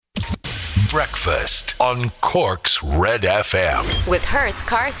Breakfast on Cork's Red FM. With Hertz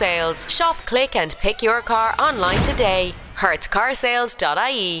Car Sales. Shop, click and pick your car online today.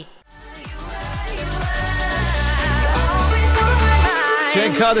 hertzcarsales.ie.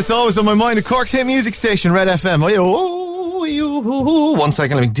 Jake Codd, it's always on my mind. A Cork's hit music station, Red FM. One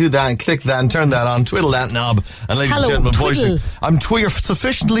second, let me do that and click that and turn that on. Twiddle that knob. And ladies and gentlemen, boys, I'm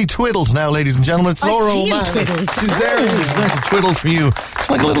sufficiently twiddled now, ladies and gentlemen. It's Laura O'Mahony. She's there. It's nice to twiddle for you. Just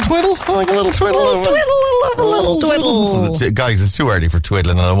like a little twiddle. I like a little twiddle. A little twiddle. Guys, it's too early for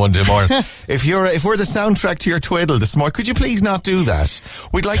twiddling on a Monday morning. If we're the soundtrack to your twiddle this morning, could you please not do that?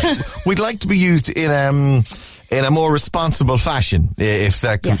 We'd like to be used in a more responsible fashion, if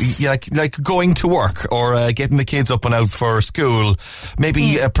that, yes. like going to work or getting the kids up and out for school,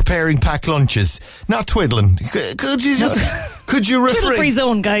 maybe preparing packed lunches, not twiddling. Could you refrain? Twiddle-free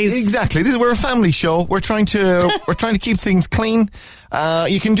zone, guys. Exactly. We're a family show. We're trying to keep things clean.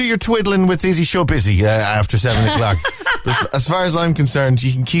 You can do your twiddling with Izzy Show Busy after 7 o'clock. But as far as I'm concerned,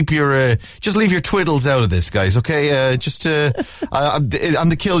 you can keep your just leave your twiddles out of this, guys. Okay, I'm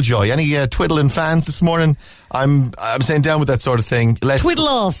the Killjoy. Any twiddling fans this morning? I'm saying down with that sort of thing. Less twiddle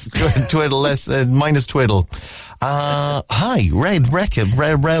off. Twiddle less, minus twiddle. Hi, Red Recky.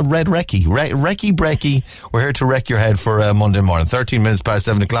 Recky Brecky. We're here to wreck your head for Monday morning. 13 minutes past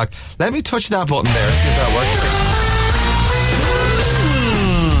 7 o'clock. Let me touch that button there. See if that works.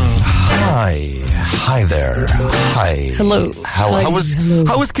 Hi there. Hi. Hello. How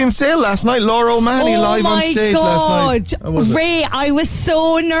was Kinsale last night? Laura O'Mahony live on stage last night. Ray, I was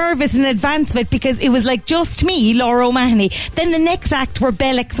so nervous in advance of it because it was like just me, Laura O'Mahony. Then the next act were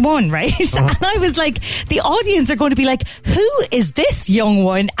Bell X1, right? And I was like, the audience are going to be like, who is this young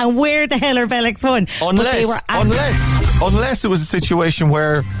one and where the hell are Bell X1? Unless it was a situation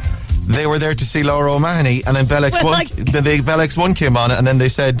where they were there to see Laura O'Mahony and then Bell X1 came on and then they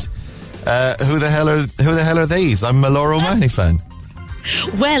said, who the hell are these? I'm a Laura O'Mahony fan.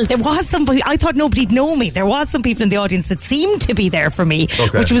 Well, there was somebody, I thought nobody'd know me. There was some people in the audience that seemed to be there for me,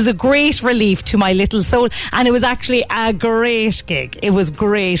 which was a great relief to my little soul. And it was actually a great gig. It was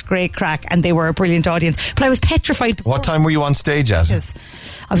great crack, and they were a brilliant audience. But I was petrified. What time were you on stage at?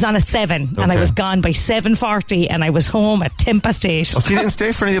 I was on at 7 and I was gone by 7:40 and I was home at 8:10. Oh, so you didn't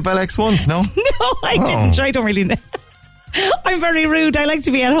stay for any of the Bell X1s, no? No, I didn't. I don't really know. I'm very rude. I like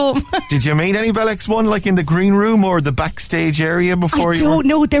to be at home. Did you meet any Bell X1 like in the green room or the backstage area before? I don't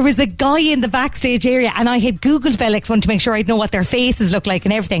know. There was a guy in the backstage area and I had Googled Bell X1 to make sure I'd know what their faces look like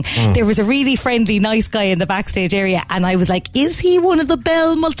and everything. There was a really friendly, nice guy in the backstage area and I was like, is he one of the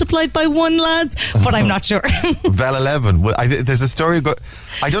Bell multiplied by 1 lads? But I'm not sure. Bell 11. There's a story about,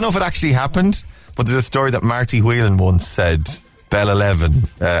 I don't know if it actually happened, but there's a story that Marty Whelan once said Bell 11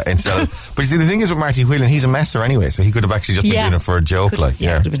 instead of, but you see the thing is with Marty Whelan, he's a messer anyway, so he could have actually just been doing it for a joke. Could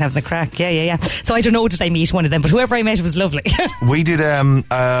have been having the crack. So I don't know, did I meet one of them, but whoever I met was lovely. We did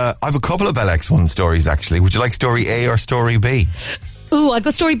I have a couple of Bell X1 stories actually. Would you like story A or story B? Ooh, I'll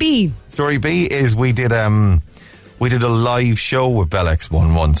go story B. Story B is we did a live show with Bell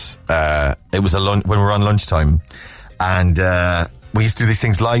X1 once. It was when we were on lunchtime, and we used to do these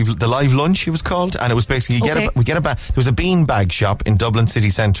things live. The live lunch, it was called, and it was basically there was a beanbag shop in Dublin city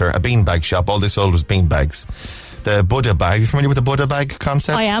centre. A beanbag shop. All they sold was beanbags. The Buddha bag. Are you familiar with the Buddha bag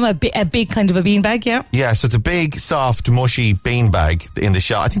concept? I am a big kind of a beanbag. Yeah. Yeah. So it's a big, soft, mushy beanbag in the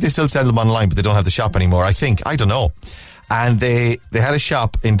shop. I think they still sell them online, but they don't have the shop anymore. I don't know. And they had a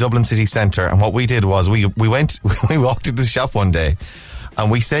shop in Dublin city centre, and what we did was we walked into the shop one day,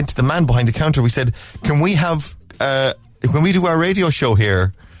 and we said to the man behind the counter, we said, can we do our radio show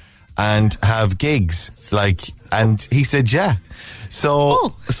here and have gigs, and he said, yeah.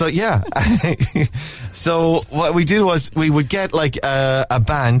 So yeah. So what we did was we would get a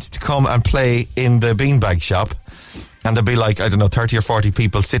band to come and play in the beanbag shop, and there'd be 30 or 40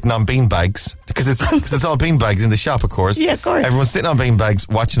 people sitting on beanbags because it's all beanbags in the shop, of course. Yeah, of course. Everyone's sitting on beanbags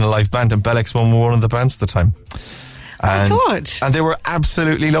watching a live band, and Bell X1 were one of the bands at the time. And, and they were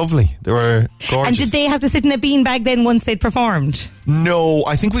absolutely lovely. They were gorgeous. And did they have to sit in a beanbag then once they'd performed? No,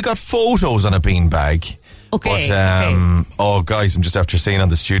 I think we got photos on a beanbag. Okay. But, oh, guys, I'm just after seeing on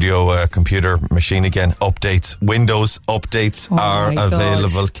the studio computer machine again. Windows updates are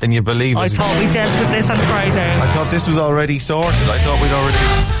available. Can you believe it? I thought we dealt with this on Friday. I thought this was already sorted. I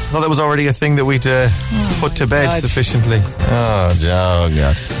thought that was already a thing that we'd put to bed sufficiently. Oh,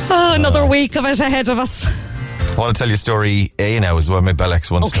 God. Oh, another week of it ahead of us. I want to tell you story A now as well, my Bell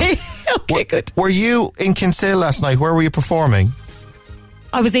X1 story. Okay, good. Were you in Kinsale last night? Where were you performing?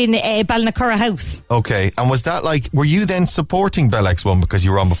 I was in Ballinacurra House. Okay, and was that were you then supporting Bell X1 because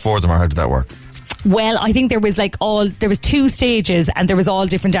you were on before them, or how did that work? Well, I think there was 2 stages and there was all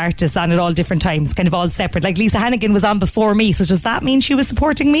different artists on at all different times, kind of all separate. Like Lisa Hannigan was on before me, so does that mean she was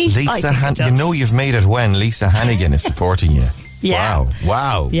supporting me? Lisa Hannigan, you've made it when Lisa Hannigan is supporting you. Yeah.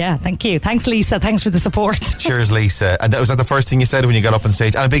 Wow. Yeah, thank you. Thanks, Lisa. Thanks for the support. Cheers, Lisa. And was that the first thing you said when you got up on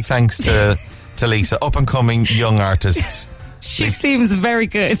stage? And a big thanks to Lisa, up and coming young artist. She seems very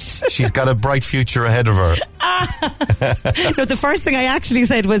good. She's got a bright future ahead of her. No, the first thing I actually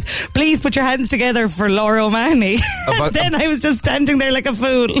said was, please put your hands together for Laura O'Mahony. Then I was just standing there like a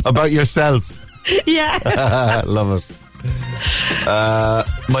fool. About yourself. Yeah. Love it.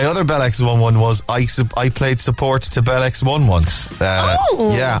 My other Bell X1 was I played support to Bell X1 once.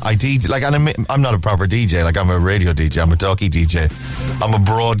 Yeah, I did. Like, and I'm not a proper DJ. Like, I'm a radio DJ. I'm a talkie DJ. I'm a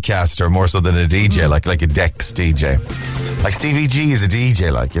broadcaster more so than a DJ. Like a Dex DJ. Like Stevie G is a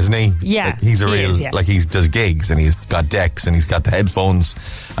DJ, like, isn't he? Yeah, like, he's a real. Like, he does gigs and he's got decks and he's got the headphones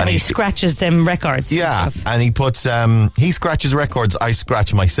and he scratches them records. Yeah, and he puts he scratches records. I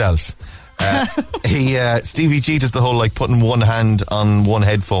scratch myself. Stevie G does the whole like putting one hand on one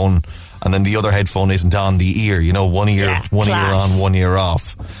headphone and then the other headphone isn't on the ear, you know, one ear on, one ear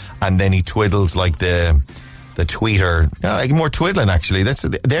off, and then he twiddles like the tweeter, more twiddling actually.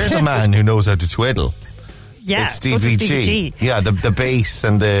 There's a man who knows how to twiddle. Yeah, it's Stevie G. Yeah, the bass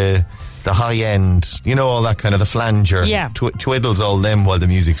and the high end, you know, all that kind of the flanger. Yeah, twiddles all them while the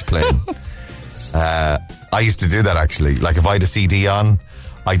music's playing. I used to do that actually. Like if I had a CD on,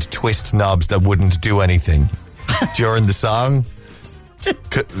 I'd twist knobs that wouldn't do anything during the song.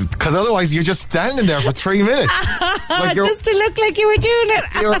 Because otherwise you're just standing there for 3 minutes. Like just to look like you were doing it.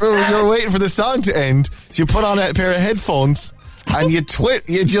 You're waiting for the song to end. So you put on a pair of headphones and you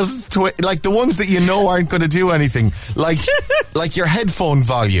just twit, like the ones that you know aren't going to do anything. Like your headphone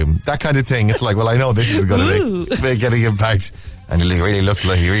volume, that kind of thing. It's like, well, I know this is going to make any impact. And he really looks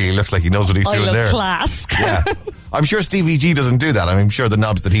like he knows what he's doing there. Class. Yeah. I'm sure Stevie G doesn't do that. I'm sure the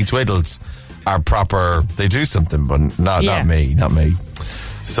knobs that he twiddles are proper. They do something, but not me.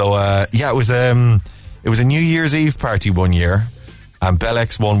 So it was a New Year's Eve party one year, and Bell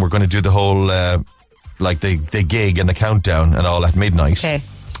X1 were going to do the whole the gig and the countdown and all at midnight. Okay.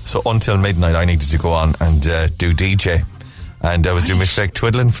 So until midnight, I needed to go on and do DJ. And I was doing my fake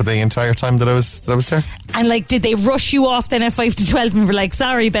twiddling for the entire time that I was there. And like, did they rush you off then at 5 to 12 and were like,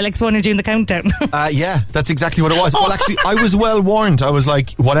 sorry, Bell X1 are doing the countdown? Yeah, that's exactly what it was. Well, actually, I was well warned. I was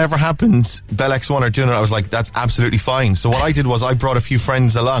like, whatever happens, Bell X1 are doing it. I was like, that's absolutely fine. So what I did was I brought a few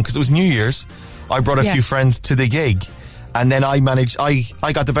friends along because it was New Year's. I brought a few friends to the gig. And then I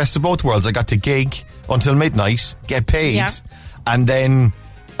got the best of both worlds. I got to gig until midnight, get paid, and then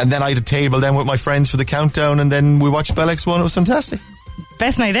I had a table then with my friends for the countdown, and then we watched Bell X1. It was fantastic.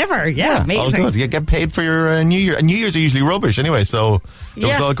 Best night ever, yeah, amazing. All good. You get paid for your New Year. And New Year's are usually rubbish anyway, so it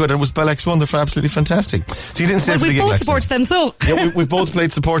was all good. And it was Bell X1. They're absolutely fantastic. So you didn't stay for the gig, we both support them, so. Yeah, we both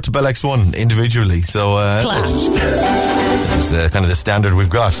played support to Bell X1 individually, so it's kind of the standard we've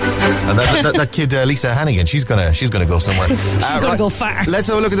got. And that kid, Lisa Hannigan, she's gonna go somewhere. She's gonna go far. Let's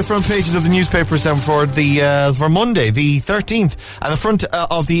have a look at the front pages of the newspapers then for Monday, the 13th. And the front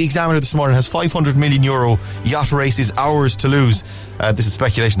of the Examiner this morning has €500 million yacht races, hours to lose. This is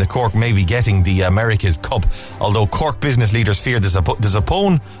speculation that Cork may be getting the America's Cup, although Cork business leaders fear this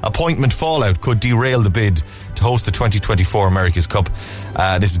appointment fallout could derail the bid to host the 2024 America's Cup.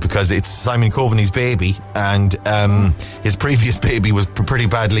 This is because it's Simon Coveney's baby, and his previous baby was pretty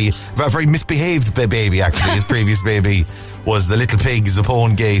badly, very misbehaved baby actually. His previous baby was the little pig,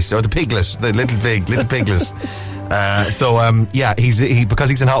 Zappone Gate, or the piglet, the little piglet. Because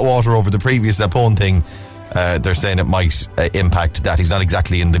he's in hot water over the previous Zappone thing. They're saying it might impact that. He's not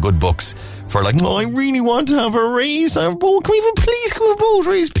exactly in the good books for like, no, I really want to have a race. Can we have a boat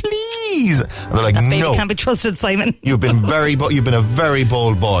race, please? And they're like, that baby no, can't be trusted, Simon. You've been a very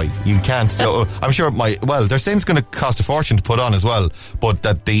bold boy. You can't. I'm sure they're saying it's going to cost a fortune to put on as well, but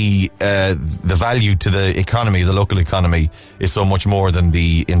that the value to the economy, the local economy, is so much more than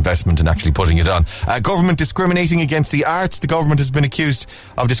the investment in actually putting it on. Government discriminating against the arts. The government has been accused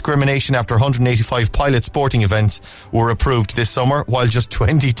of discrimination after 185 pilot sporting events were approved this summer, while just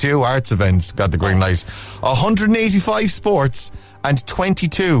 22 arts events got the green light. 185 sports and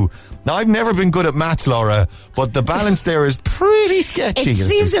 22. Now, I've never been good at maths, Laura, but the balance there is pretty sketchy. It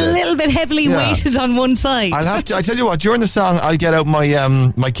seems a little bit heavily weighted on one side. I tell you what, during the song, I'll get out my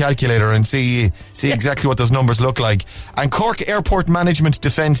my calculator and see exactly what those numbers look like. And Cork Airport Management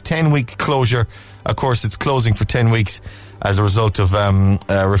defends 10-week closure. Of course, it's closing for 10 weeks as a result of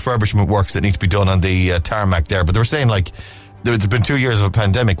refurbishment works that need to be done on the tarmac there. But they were saying, like, there's been 2 years of a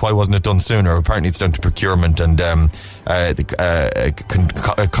pandemic. Why wasn't it done sooner? Apparently it's down to procurement and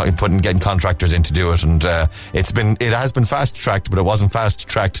getting contractors in to do it, and it has been fast tracked, but it wasn't fast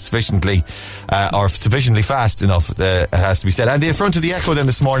tracked sufficiently or sufficiently fast enough, it has to be said. And the front of the Echo then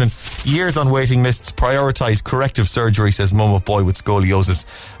this morning, years on waiting lists, prioritise corrective surgery, says mum of boy with scoliosis,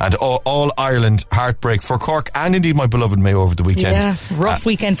 and all Ireland heartbreak for Cork and indeed my beloved Mayo over the weekend. Yeah, rough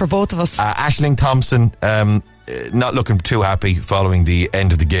weekend for both of us. Aisling Thompson not looking too happy following the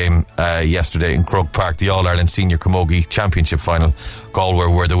end of the game yesterday in Croke Park. The All-Ireland Senior Camogie Championship final. Galway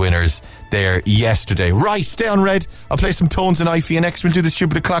were the winners there yesterday. Right, stay on Red. I'll play some Tones and Ify, and next we'll do the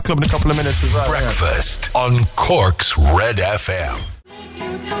Stupid O'Clock Club in a couple of minutes as well. Breakfast on Cork's Red FM.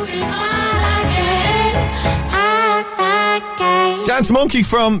 Dance Monkey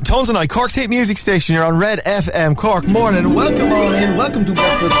from Tones and I, Cork's hit music station. You're on Red FM, Cork. Morning. Welcome on in. Welcome to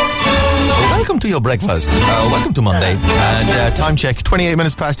breakfast. Welcome to your breakfast. Welcome to Monday. And time check, 28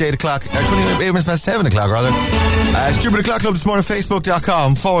 minutes past 8 o'clock. 28 minutes past 7 o'clock, rather. Stupid O'Clock Club this morning,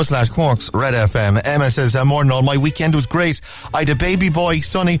 Facebook.com/Cork's Red FM. Emma says, morning all. My weekend was great. I had a baby boy,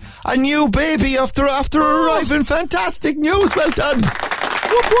 Sonny. A new baby after arriving. Fantastic news. Well done.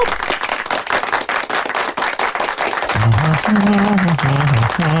 Whoop, whoop.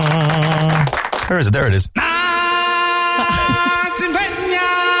 Where is it? There it is.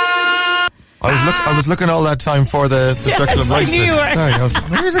 I was looking all that time for the Circle of Life. Sorry, I was like,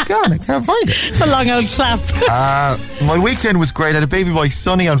 where's it gone? I can't find it. It's a long old clap. My weekend was great. I had a baby boy,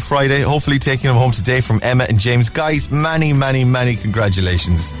 Sonny, on Friday. Hopefully taking him home today from Emma and James. Guys, many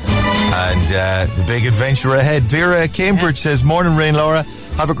congratulations. And the big adventure ahead. Vera Cambridge says, morning Rain Laura.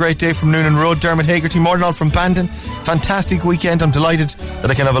 Have a great day from Noonan Road. Dermot Hagerty, morning all from Bandon. Fantastic weekend. I'm delighted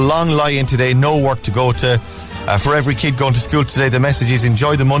that I can have a long lie-in today. No work to go to. For every kid going to school today, the message is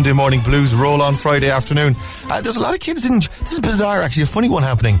enjoy the Monday morning blues, roll on Friday afternoon. There's a lot of kids this is bizarre, actually, a funny one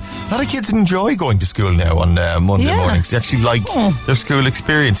happening. A lot of kids enjoy going to school now on Monday mornings. They actually like their school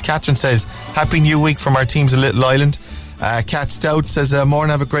experience. Catherine says, happy new week from our teams in Little Island. Kat Stout says,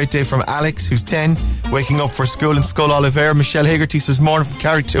 morning, have a great day from Alex, who's 10, waking up for school in Skull Oliver. Michelle Hagerty says, morning from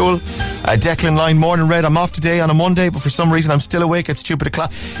Carricktool. Declan Line, morning Red, I'm off today on a Monday, but for some reason I'm still awake at Stupid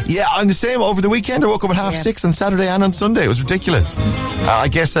O'Clock. Yeah, I'm the same. Over the weekend I woke up at 6:30 on Saturday and on Sunday. It was ridiculous. I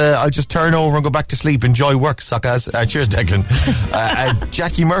guess I'll just turn over and go back to sleep. Enjoy work, suckers. Cheers, Declan.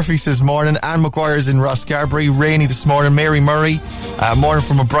 Jackie Murphy says, morning. Anne McGuire's in Rosscarbery. Rainy this morning. Mary Murray, morning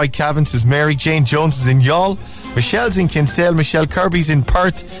from a bright Cavan, says Mary. Jane Jones is in Youghal. Michelle's in Kinsale. Michelle Kirby's in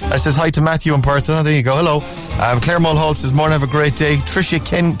Perth. Says hi to Matthew in Perth. Oh, there you go. Hello. Claire Mulhall says, morning, have a great day. Tricia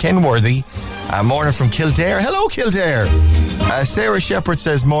Kenworthy, morning from Kildare. Hello, Kildare. Sarah Shepherd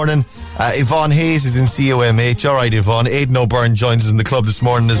says, morning. Yvonne Hayes is in COMH. All right, Yvonne. Aidan O'Byrne joins us in the club this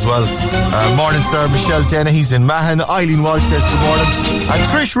morning as well. Morning, sir. Michelle Dennehy's in Mahon. Eileen Walsh says good morning. And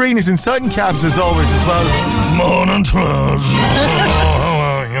Trish Reen is in Sutton Cabs as always as well. Morning, Trish.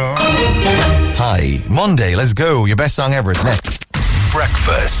 Hi, Monday, let's go. Your best song ever is next.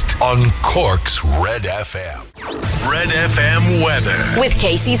 Breakfast on Cork's Red FM. Red FM weather. With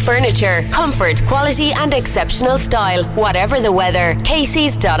Casey's Furniture. Comfort, quality and exceptional style. Whatever the weather.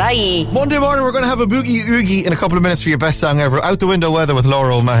 Casey's.ie. Monday morning we're going to have a boogie oogie in a couple of minutes for your best song ever. Out the window weather with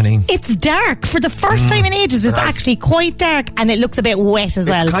Laura O'Mahony. It's dark. For the first time in ages, it's actually quite dark, and it looks a bit wet as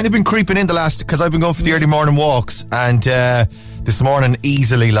well. It's kind of been creeping in because I've been going for the early morning walks, and this morning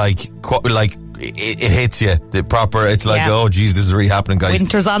easily it hits you. It's like, oh geez, this is really happening, guys.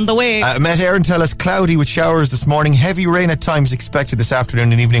 Winter's on the way. Met Aaron tell us cloudy with showers this morning. Heavy rain at times expected this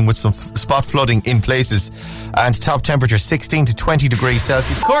afternoon and evening with some spot flooding in places. And top temperature 16 to 20 degrees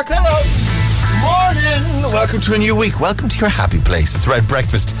Celsius. Cork, hello. Morning. Welcome to a new week. Welcome to your happy place. It's Red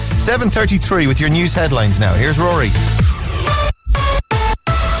Breakfast. 7:33 with your news headlines now. Here's Rory.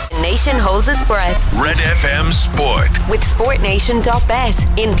 Nation holds its breath. Red FM Sport. With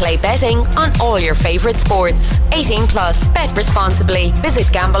SportNation.bet. In-play betting on all your favourite sports. 18 plus. Bet responsibly. Visit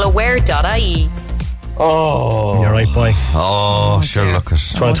gambleaware.ie. Oh. You're right, boy. Oh, sure, look at.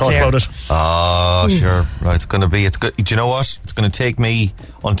 Do you want to talk about it? Oh, sure. Right, it's going to be. It's good. Do you know what? It's going to take me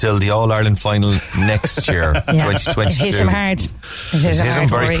until the All-Ireland final next year, 2022. It hit him hard. It hit him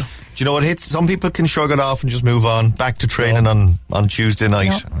hard, Rory. Do you know what hits? Some people can shrug it off and just move on back to training on Tuesday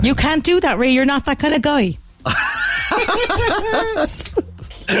night. No. You can't do that, Ray. You're not that kind of guy.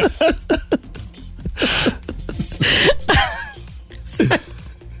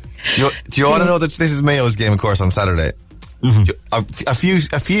 Do you want to know that this is Mayo's game, of course, on Saturday? Mm-hmm.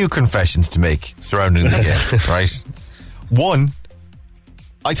 A few confessions to make surrounding the game, right? One,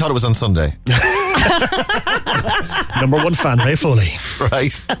 I thought it was on Sunday. Number one fan, Ray Foley.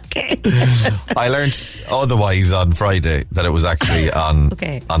 Right. Okay. I learned otherwise on Friday that it was actually on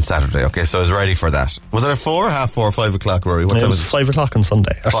Saturday. Okay, so I was ready for that. Was it at 4, half 4, 5 o'clock, Rory? What It time was was it? 5 o'clock on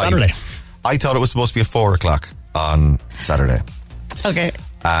Sunday. Or 5. Saturday. I thought it was supposed to be at 4 o'clock on Saturday. Okay.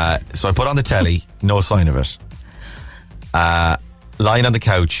 So I put on the telly, no sign of it. Lying on the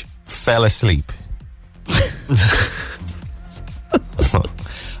couch, fell asleep.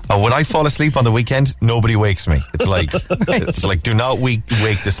 When I fall asleep on the weekend, nobody wakes me. It's like it's like do not wake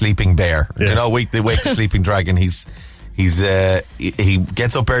the sleeping bear. Yeah. Do not wake the sleeping dragon. He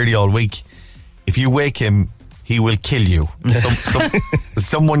gets up early all week. If you wake him, he will kill you.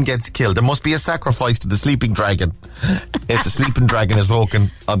 Someone gets killed. There must be a sacrifice to the sleeping dragon if the sleeping dragon is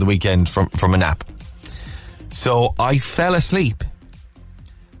woken on the weekend from a nap. So I fell asleep,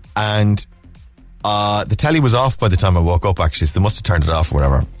 and the telly was off by the time I woke up, actually, so they must have turned it off or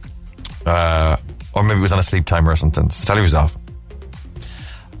whatever. Or maybe it was on a sleep timer or something. So the telly was off.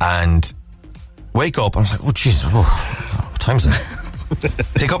 And wake up, and I was like, oh, jeez, what time is it?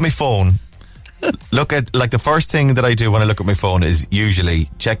 Pick up my phone. Look at, like, the first thing that I do when I look at my phone is usually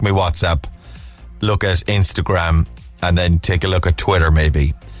check my WhatsApp, look at Instagram, and then take a look at Twitter,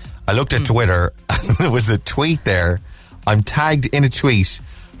 maybe. I looked at Twitter, and there was a tweet there. I'm tagged in a tweet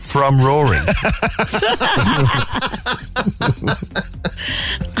from Rory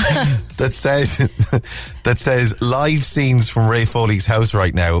that says live scenes from Ray Foley's house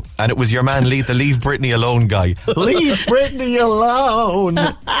right now, and it was your man the Leave Britney Alone guy. Leave Britney alone.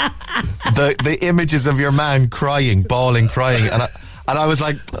 The images of your man crying, bawling, crying, and I was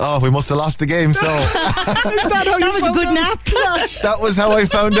like, oh, we must have lost the game. So is that how that was a good nap. That was how I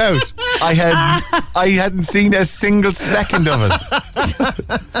found out. I hadn't seen a single second of it.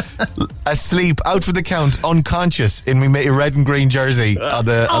 Asleep, out for the count, unconscious in my red and green jersey on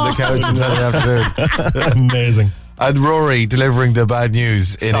the couch on Saturday afternoon. Amazing. And Rory delivering the bad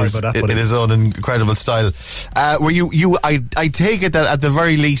news in his own incredible style. I take it that at the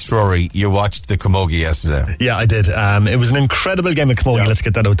very least, Rory, you watched the Camogie yesterday. Yeah, I did. It was an incredible game of Camogie. Yeah. Let's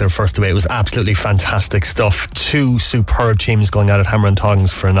get that out there first away. It was absolutely fantastic stuff. Two superb teams going at it, hammer and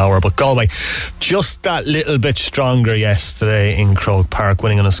tongs for an hour. But Galway, just that little bit stronger yesterday in Croke Park,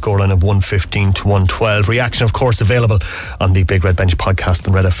 winning on a scoreline of 115 to 112. Reaction, of course, available on the Big Red Bench podcast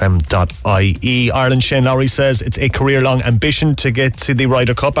on redfm.ie. Ireland, Shane Lowry says it's a career-long ambition to get to the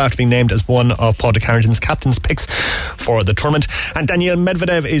Ryder Cup after being named as one of Padraig Harrington's captain's picks for the tournament. And Daniil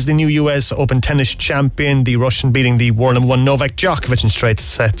Medvedev is the new US Open tennis champion, the Russian beating the World #1 Novak Djokovic in straight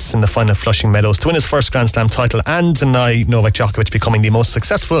sets in the final at Flushing Meadows to win his first Grand Slam title and deny Novak Djokovic becoming the most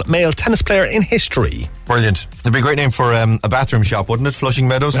successful male tennis player in history. Brilliant. It'd be a great name for a bathroom shop, wouldn't it? Flushing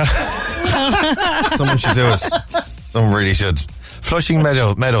Meadows. Someone should do it. Someone really should. Flushing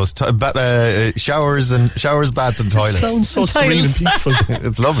Meadows, showers, baths and toilets. It sounds so serene and peaceful.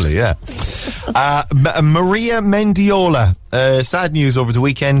 It's lovely, yeah. Maria Mendiola, sad news over the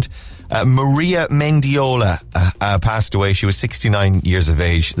weekend. Maria Mendiola passed away. She was 69 years of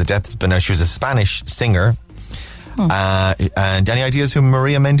age. The death has been out. She was a Spanish singer. And any ideas who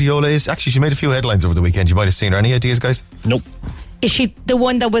Maria Mendiola is? Actually, she made a few headlines over the weekend. You might have seen her. Any ideas, guys? Nope. Is she the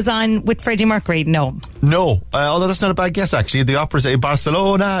one that was on with Freddie Mercury? No. Although that's not a bad guess, actually. The opera,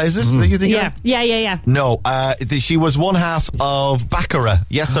 Barcelona, is this that you think? Yeah. No, she was one half of Baccarat.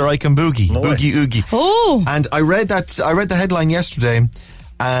 Yes, sir, I can boogie. No Boogie way. Oogie. Oh. And I read the headline yesterday,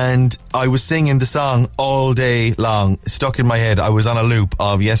 and I was singing the song all day long, stuck in my head. I was on a loop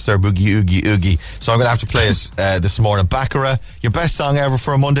of Yes Sir Boogie Oogie Oogie. So I'm going to have to play it this morning. Baccarat, your best song ever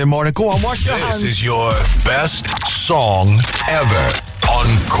for a Monday morning. Go on, wash your hands. This is your best song ever on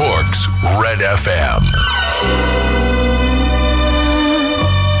Cork's Red FM.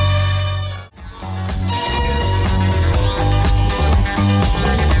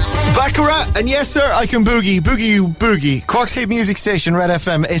 Baccarat, and yes sir, I can boogie, boogie. Cork's hit music station, Red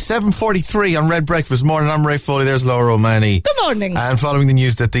FM. It's 7:43 on Red Breakfast. Morning, I'm Ray Foley. There's Laura O'Mahony. Good morning. And following the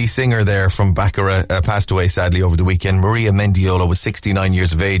news that the singer there from Baccarat passed away sadly over the weekend, Maria Mendiola was 69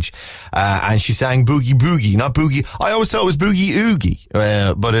 years of age, and she sang Boogie Boogie, not Boogie. I always thought it was Boogie Oogie,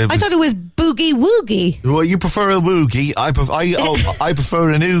 but I thought it was Boogie Woogie. Well, you prefer a woogie. I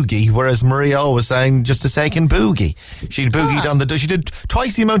prefer an oogie, whereas Maria always sang just a second boogie. She'd boogied on the. She did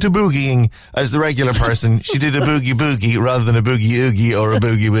twice the amount of boogieing as the regular person. She did a boogie rather than a boogie oogie or a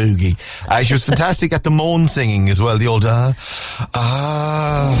boogie woogie. She was fantastic at the moan singing as well. The old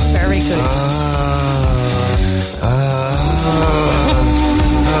very good.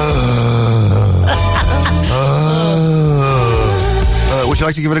 Would you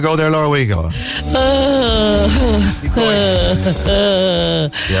like to give it a go there, Laura? Where you go? Keep going.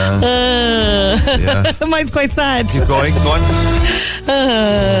 Yeah. Mine's quite sad. Keep going. Go on.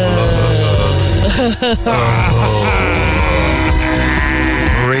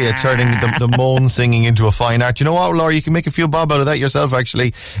 Maria turning the moan singing into a fine art. You know what, Laura? You can make a few bob out of that yourself, actually.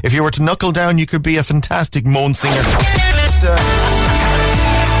 If you were to knuckle down, you could be a fantastic moan singer. Just,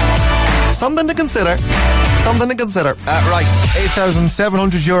 something to consider. Something to consider. Right,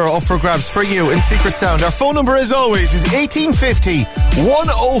 €8,700 up for grabs for you in Secret Sound. Our phone number, as always, is 1850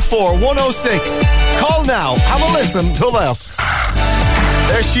 104 106. Call now. Have a listen to this.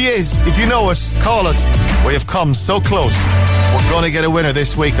 There she is. If you know it, call us. We have come so close. We're going to get a winner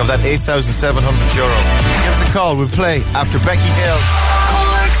this week of that €8,700. Give us a call. We'll play after Becky Hill.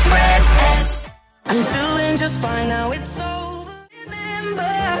 Cork's Red FM. I'm doing just fine now. It's over. Remember,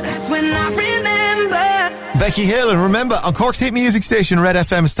 that's when I remember. Becky Hill, and remember, on Cork's hit music station, Red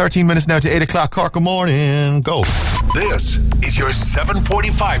FM, it's 13 minutes now to 8 o'clock. Cork, good morning. Go. This is your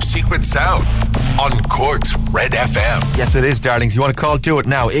 7:45 Secret Sound on Cork's Red FM. Yes, it is, darlings. You want to call, do it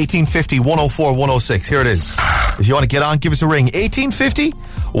now. 1850 104 106. Here it is. If you want to get on, give us a ring. 1850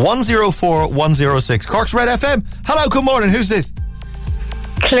 104 106. Cork's Red FM. Hello, good morning. Who's this?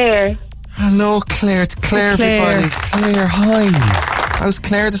 Claire. Hello, Claire. It's Claire, everybody. Claire, hi. How's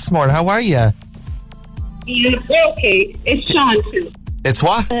Claire this morning? How are you? Yeah, okay. It's Sean too. It's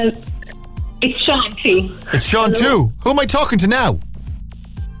what? It's Sean too. It's Sean too. Who am I talking to now?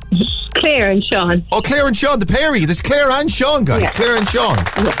 Claire and Sean. Oh, Claire and Sean, the pair of you. There's Claire and Sean, guys. Yeah. Claire and Sean.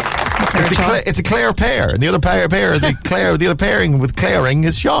 It's a Claire pair, and the other pair, the other pairing with Claring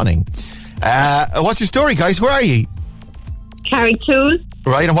is Seaning. What's your story, guys? Where are you? Carricktool.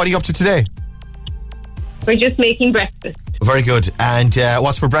 Right, and what are you up to today? We're just making breakfast. Very good. And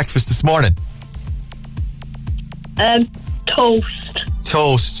what's for breakfast this morning? Toast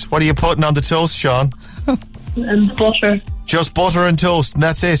Toast. What are you putting on the toast, Sean? and butter. Just butter and toast, and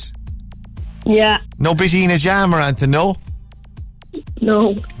that's it. Yeah. No bittina jam or anything, no?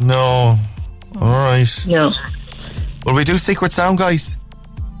 No. No. All right. No. Will we do Secret Sound, guys?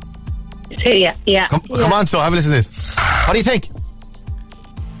 Yeah. Come on, so have a listen to this. What do you think?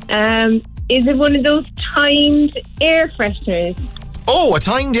 Is it one of those timed air fresheners? Oh, a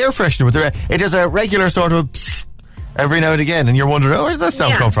timed air freshener. It does a regular sort of every now and again, and you're wondering, where's that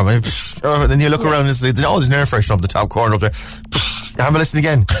sound come from? And then you look around and say, there's an air freshener up the top corner up there. Have a listen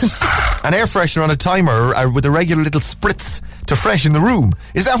again. An air freshener on a timer with a regular little spritz to freshen the room.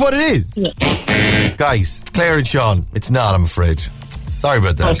 Is that what it is? Yeah. Guys, Claire and Sean, it's not, I'm afraid. Sorry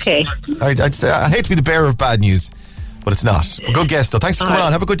about that. Okay. I hate to be the bearer of bad news, but it's not. But good guess, though. Thanks for coming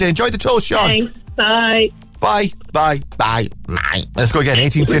on. Have a good day. Enjoy the toast, Sean. Thanks. Bye. Bye. Let's go again.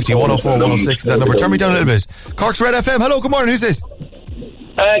 1850 104 106 is that number. Turn me down a little bit. Cork's Red FM. Hello, good morning. Who's this?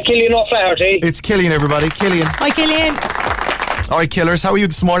 Killian O'Flaherty. It's Killian, everybody. Killian. Hi, Killian. All right, killers. How are you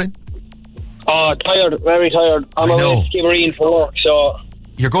this morning? Oh, tired. Very tired. I'm I know. away to Skibbereen for work, so...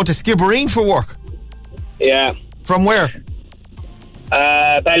 You're going to Skibbereen for work? Yeah. From where?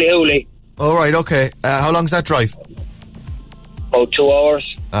 Ballyhooly. All right, okay. How long's that drive? About 2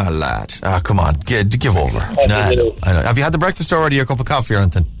 hours. Ah, lad. Come on. Give over. I know. Have you had the breakfast already, or a cup of coffee or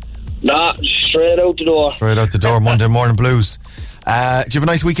anything? Nah, straight out the door. Straight out the door, Monday morning blues. Do you have a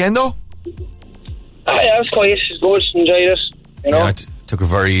nice weekend, though? Yeah, it was quiet. It was good. Enjoyed it. You know? Yeah, I took it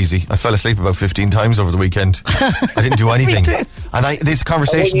very easy. I fell asleep about 15 times over the weekend. I didn't do anything. And this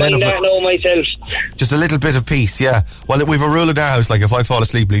conversation I then wouldn't of mind that now myself. just a little bit of peace, yeah. Well, we've a rule in our house, like if I fall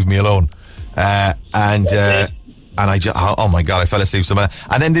asleep, leave me alone. And I just, oh my God, I fell asleep.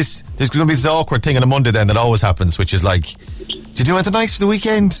 And then there's going to be this awkward thing on a Monday then that always happens, which is like, did you do anything nice for the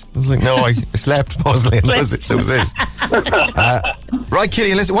weekend? I was like, no, I slept mostly. And that was it. Right,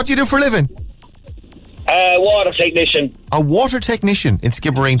 Killian, listen, what do you do for a living? Water technician. A water technician in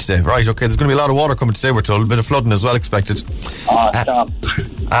Skibbereen today. Right, okay, there's going to be a lot of water coming today, we're told. A bit of flooding as well expected. Stop.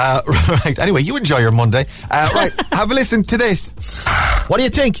 Right, anyway, you enjoy your Monday. Right, have a listen to this. What do you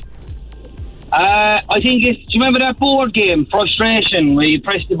think? I think it's... Do you remember that board game, Frustration, where you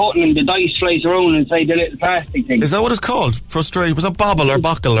press the button and the dice flies around inside the little plastic thing? Is that what it's called? Frustration? Was it Bobble or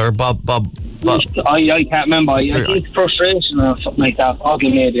Buckle or Bob? I can't remember. I think Frustration or something like that. Okay,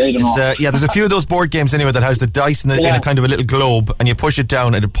 maybe. I don't know. Yeah, there's a few of those board games anyway that has the dice in a kind of a little globe, and you push it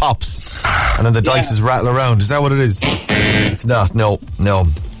down and it pops, and then the dice rattle around. Is that what it is? It's not. No.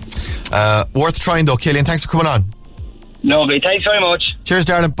 Worth trying though, Killian. Thanks for coming on. Lovely. Thanks very much. Cheers,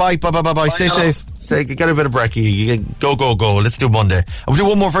 darling. Bye. Stay safe. Get a bit of brekkie. Go. Let's do Monday. And we'll do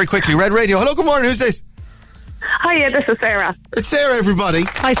one more very quickly. Red Radio. Hello, good morning. Who's this? Hiya, this is Sarah. It's Sarah, everybody.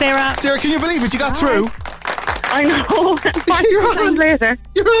 Hi, Sarah. Sarah, can you believe it? You got through. I know. You're on. Later.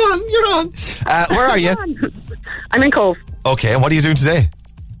 You're on. Where are you? I'm in Cove. Okay, and what are you doing today?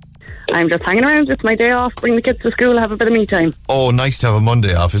 I'm just hanging around. It's my day off. Bring the kids to school. Have a bit of me time. Oh, nice to have a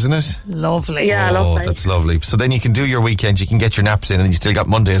Monday off, isn't it? Lovely. Yeah, Oh, lovely. that's lovely. So then you can do your weekend, you can get your naps in, and you still got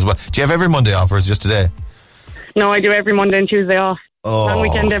Monday as well. Do you have every Monday off, or is it just today? No, I do every Monday and Tuesday off. Oh. Long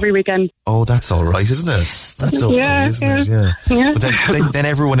weekend, every weekend. Oh, that's all right, isn't it? That's so Yeah, good, isn't it? Yeah. Yeah. But then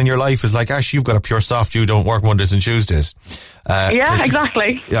everyone in your life is like, Ash, you've got a pure soft. You don't work Mondays and Tuesdays. Yeah,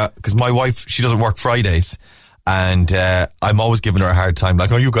 exactly. Yeah, because my wife, she doesn't work Fridays. And I'm always giving her a hard time,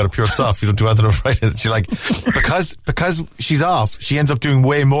 like, oh, you got a pure soft, you don't do anything on Friday. She's like, because she's off, she ends up doing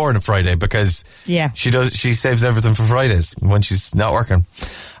way more on a Friday because she saves everything for Fridays when she's not working.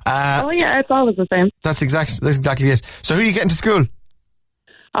 Oh yeah, it's always the same. That's exactly it. So who are you getting to school?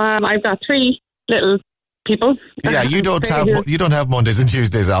 I've got 3 little people. Yeah, you don't have Mondays and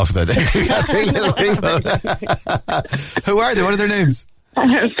Tuesdays off then. You got 3 little people. Who are they? What are their names?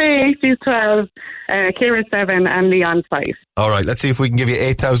 Faye, she's 12, Kira's 7, and Leon's 5. All right, let's see if we can give you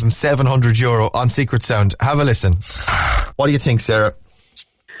 €8,700 on Secret Sound. Have a listen. What do you think, Sarah?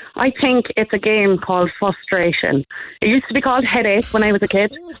 I think it's a game called Frustration. It used to be called Headache when I was a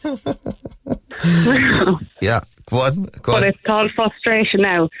kid. Yeah, go on. But it's called Frustration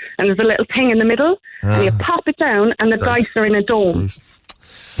now. And there's a little thing in the middle, and you pop it down, and the dice are in a dome.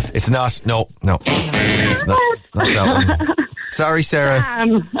 It's not. No. It's not that one. Sorry, Sarah.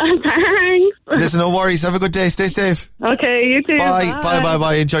 Thanks. Listen, no worries. Have a good day. Stay safe. Okay, you too.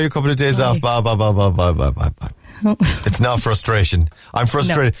 Bye. Enjoy your couple of days off. Bye. It's not frustration. I'm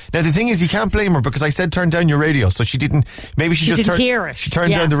frustrated. No. Now the thing is, you can't blame her because I said turn down your radio, so she didn't. Maybe she just didn't hear it. She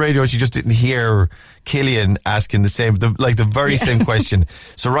turned down the radio and she just didn't hear Killian asking the very same question.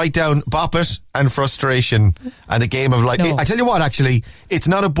 So write down Bop It and Frustration and a game of I tell you what, actually, it's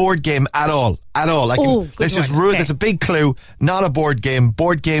not a board game at all. Let's just rule. That's a big clue. Not a board game.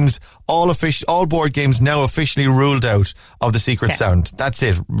 Board games, all board games now officially ruled out of the Secret Sound. That's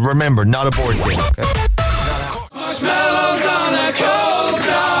it. Remember, not a board game. Okay. Marshmallows on a cold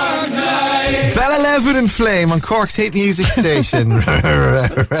dark night. Bella Levin and Flame on Cork's hit music station,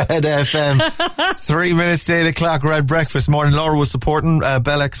 Red FM. 3 minutes to 8 o'clock, Red Breakfast morning. Laura was supporting Bell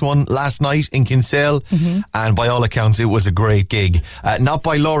X1 last night in Kinsale, and by all accounts, it was a great gig. Not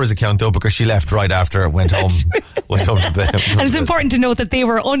by Laura's account though, because she left right after, went home to bed. And it's important to note that they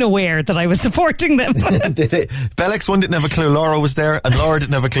were unaware that I was supporting them. Bell X1 didn't have a clue Laura was there, and Laura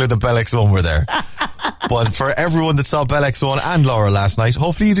didn't have a clue that Bell X1 were there. But for everyone that saw Bell X1 and Laura last night,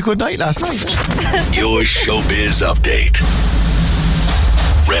 hopefully you had a good night last night. Your showbiz update.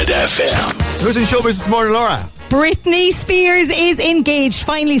 Red FM. Who's in showbiz this morning, Laura? Britney Spears is engaged.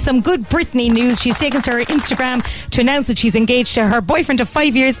 Finally, some good Britney news. She's taken to her Instagram to announce that she's engaged to her boyfriend of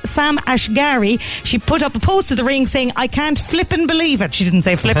 5 years, Sam Ashgari. She put up a post to the ring saying, I can't flippin' believe it. She didn't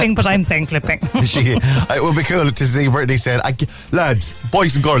say flipping, but I'm saying flipping. It would be cool to see Britney said, lads,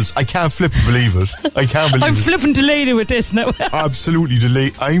 boys and girls, I can't flippin' believe it. I can't believe I'm it. flippin' delighted with this now. Absolutely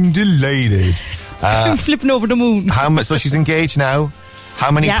delighted. I'm delighted. I'm flipping over the moon. So she's engaged now.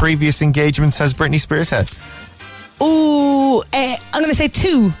 How many previous engagements has Britney Spears had? Oh, I'm going to say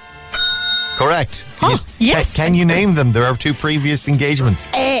 2. Correct. Yes. Can you name them? There are 2 previous engagements.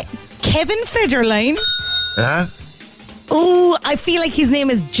 Kevin Federline. Oh, I feel like his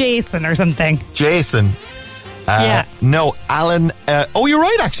name is Jason or something. Jason. No, Alan. You're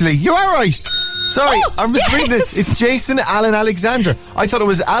right, actually. You are right. Sorry, I'm just reading this. It's Jason Alan Alexander. I thought it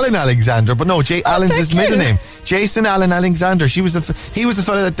was Alan Alexander, but no, Alan's his middle name. Jason Alan Alexander. He was the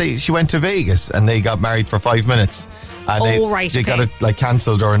fella that she went to Vegas and they got married for 5 minutes. And they got it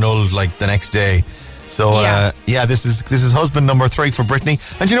cancelled or annulled the next day. So this is husband number 3 for Britney.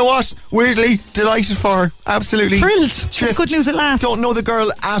 And you know what? Weirdly delighted for her. Absolutely thrilled. Good news at last. Don't know the girl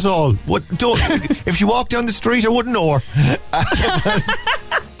at all. If she walked down the street, I wouldn't know her.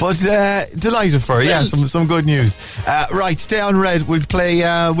 But delighted for her. Yeah, some good news. Right, stay on Red. We'll play.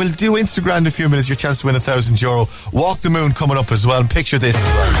 We'll do Instagram in a few minutes. Your chance to win €1,000. Walk the Moon coming up as well. And picture this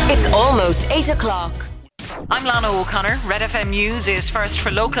as well. It's almost 8 o'clock. I'm Lana O'Connor. Red FM News is first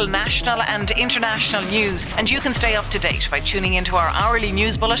for local, national and international news, and you can stay up to date by tuning into our hourly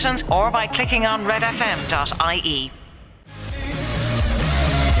news bulletins or by clicking on redfm.ie.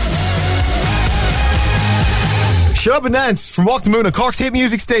 Shut up and dance from Walk the Moon at Cork's hit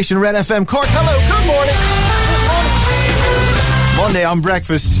music station, Red FM. Cork, hello, good morning. Monday on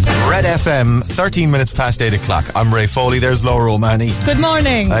breakfast, Red FM, 13 minutes past 8 o'clock. I'm Ray Foley, there's Laura O'Mahony. Good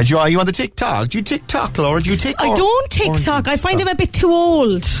morning. Are you on the TikTok? Do you TikTok, Laura? Do you TikTok? I don't TikTok. I find him a bit too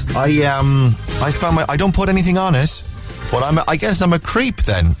old. I found I don't put anything on it. But I guess I'm a creep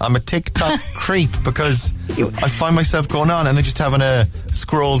then. I'm a TikTok creep because I find myself going on and then just having a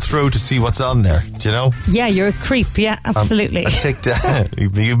scroll through to see what's on there. Do you know? Yeah, you're a creep. Yeah, absolutely.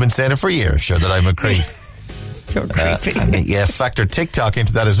 You've been saying it for years, sure, that I'm a creep. You're creepy. And factor TikTok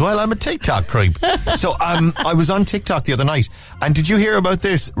into that as well. I'm a TikTok creep. So I was on TikTok the other night, and did you hear about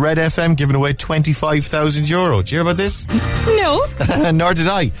this? Red FM giving away €25,000. Did you hear about this? No. Nor did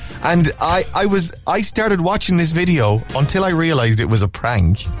I. And I started watching this video until I realised it was a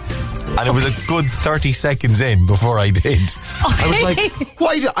prank. And it was a good 30 seconds in before I did. Okay. I was like,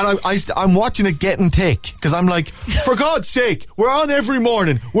 why? I'm watching it getting thick because I'm like, for God's sake, we're on every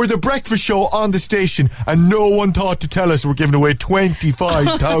morning. We're the breakfast show on the station, and no one thought to tell us we're giving away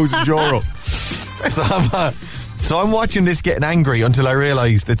 €25,000. So I'm watching this getting angry until I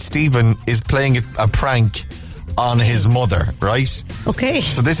realise that Stephen is playing a prank on his mother, right? Okay.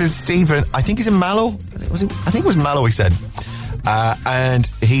 So this is Stephen. I think he's in Mallow. I think it was Mallow, he said. And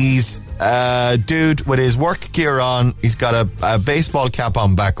he's a dude with his work gear on. He's got a baseball cap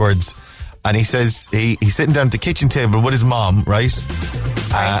on backwards, and he says he's sitting down at the kitchen table with his mom, right?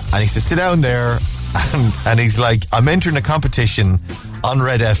 And he says, sit down there, and he's like, I'm entering a competition on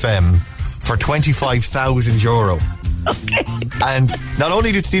Red FM for €25,000. Okay. And not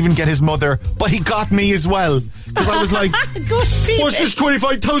only did Stephen get his mother, but he got me as well. Because I was like, what's this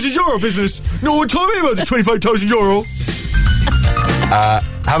 €25,000 business? No one told me about the €25,000.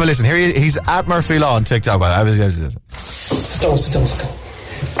 Have a listen. Here he's at Murphy Law on TikTok. Sit down.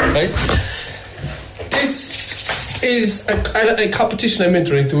 Right? This is a competition I'm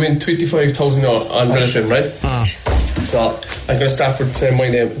entering to win €25,000 on Red FM, right? So I'm going to start with saying my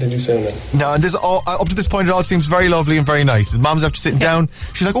name, then you say my name. No, and this up to this point, it all seems very lovely and very nice. His mom's after sitting down.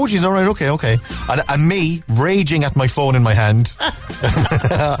 She's like, oh, geez, all right, okay. And me raging at my phone in my hand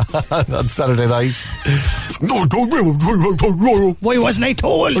on Saturday night. No, don't. Why wasn't I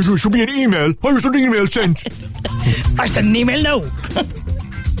told? There should be an email. Why was there an email sent? I sent an email now.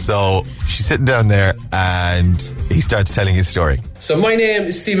 So she's sitting down there and he starts telling his story. So my name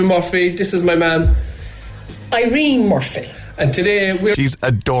is Stephen Murphy. This is my mum, Irene Murphy. And today She's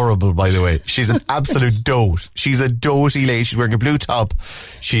adorable, by the way. She's an absolute dote. She's a doty lady. She's wearing a blue top.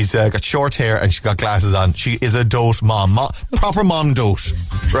 She's got short hair and she's got glasses on. She is a dote mom. Proper mom dote.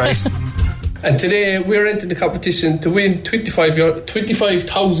 Right? And today we're entering the competition to win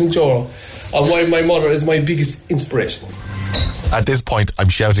 €25,000 on why my mother is my biggest inspiration. At this point, I'm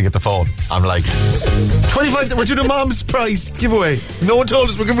shouting at the phone. I'm like, 25, we're doing a mom's prize giveaway. No one told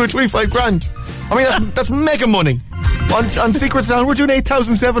us we're giving away 25 grand. I mean, that's mega money. On Secret Sound, we're doing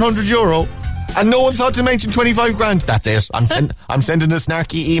 €8,700, and no one thought to mention 25 grand. That's it. I'm sending a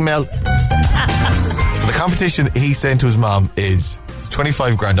snarky email. So the competition he sent to his mom is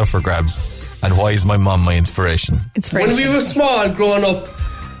 25 grand up for grabs. And why is my mom my inspiration? When we were small, growing up,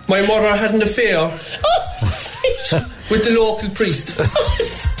 my mother had an affair with the local priest. Oh,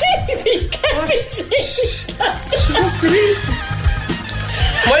 Stevie, can't be serious.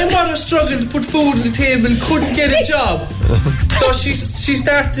 My mother struggled to put food on the table, couldn't get a job. So she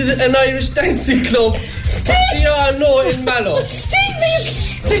started an Irish dancing club. She all know in Mallow.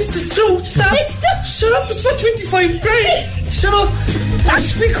 Stevie! This is the truth, stop. Shut up, it's for 25 grand. Shut up.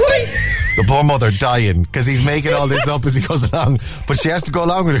 Ash, be quiet. The poor mother dying because he's making all this up as he goes along, but she has to go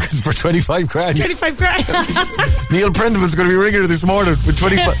along with it because it's for 25 grand. 25 grand. Neil Prendeville's going to be ringing her this morning with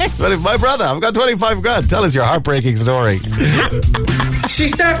 25. My brother, I've got 25 grand. Tell us your heartbreaking story. She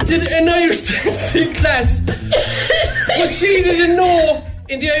started an Irish dancing class, but she didn't know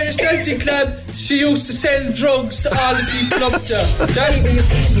in the Irish dancing club she used to sell drugs to all the people up there.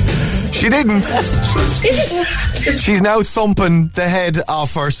 She didn't. She's now thumping the head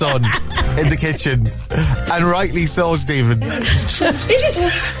off her son in the kitchen, and rightly so, Stephen.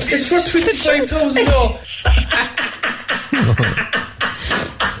 It's for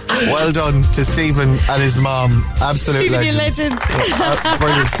 €25,000. Well done to Stephen and his mom. Absolute Stephen, legend.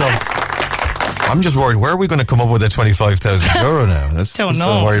 Brilliant stuff. I'm just worried. Where are we going to come up with a €25,000 now? Don't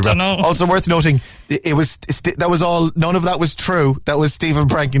know. Also worth noting, that was all. None of that was true. That was Stephen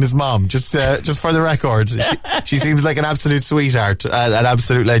pranking his mom. Just for the record, she seems like an absolute sweetheart, an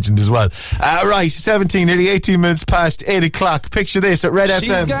absolute legend as well. Right, 17, nearly 18 minutes past 8 o'clock. Picture this at Red FM.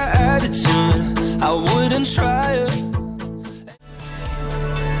 She's got attitude. I wouldn't try it.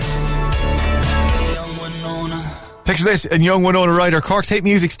 Picture this in Young Winona Ryder, Cork's hit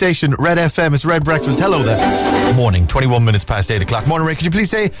music station, Red FM. It's Red Breakfast. Hello there. morning, 21 minutes past 8 o'clock. Morning, Ray. Could you please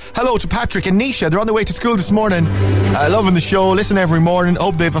say hello to Patrick and Nisha? They're on their way to school this morning. Loving the show. Listen every morning.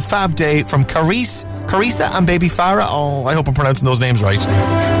 Hope they have a fab day from Carissa and baby Farah. Oh, I hope I'm pronouncing those names right.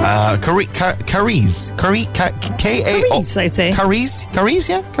 Carice, K-A-O. Carice, I'd say. Carice,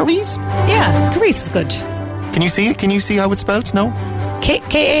 yeah? Carice? Yeah, Carice is good. Can you see it? Can you see how it's spelled? No?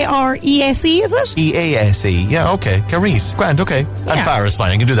 K-A-R-E-S-E, is it? E-A-S-E. Yeah, okay. Carice. Grand, okay. And Farah's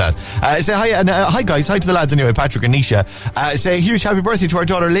fine. I can do that. Say hi, and hi guys. Hi to the lads anyway, Patrick and Nisha. Say a huge happy birthday to our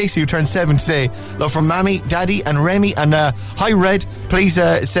daughter Lacey, who turned 7 today. Love from Mammy, Daddy and Remy. And hi Red, please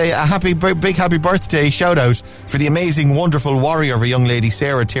say a big happy birthday shout out for the amazing, wonderful warrior of a young lady,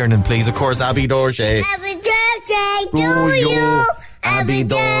 Sarah Tiernan, please. Of course, Abby Dorsey. Happy birthday to you. Happy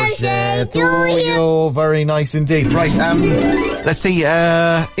Dorsey to you. Very nice indeed. Right, let's see.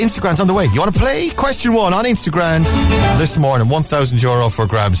 Instagram's on the way. You want to play? Question 1 on Instagram this morning. €1,000 for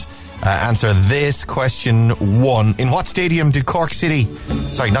grabs. Answer this question 1. In what stadium did Cork City?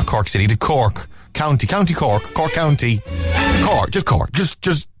 Sorry, not Cork City. Did Cork County Cork County, just Cork.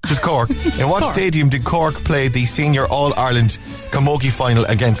 In what stadium did Cork play the Senior All-Ireland Camogie final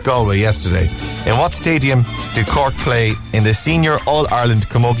against Galway yesterday? In what stadium did Cork play in the Senior All-Ireland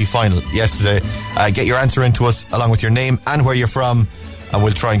Camogie final yesterday? Get your answer into us along with your name and where you're from, and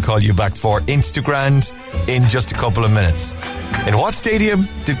we'll try and call you back for Instagram in just a couple of minutes. In what stadium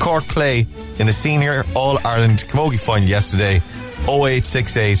did Cork play in the Senior All-Ireland Camogie final yesterday?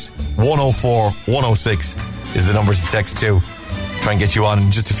 0868 104 106 is the number to text to. Try and get you on in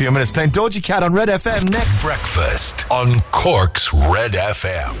just a few minutes. Playing Doja Cat on Red FM next. Breakfast on Cork's Red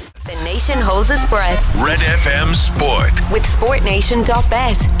FM. The nation holds its breath. Red FM Sport. With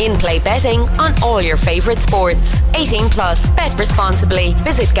SportNation.bet. In-play betting on all your favourite sports. 18 plus. Bet responsibly.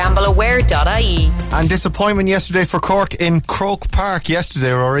 Visit gambleaware.ie. And disappointment yesterday for Cork in Croke Park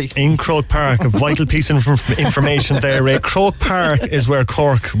yesterday, Rory. In Croke Park, a vital piece of information there, Ray. Croke Park is where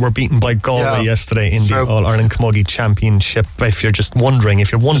Cork were beaten by Galway yesterday in the All-Ireland Camogie Championship. If you're wondering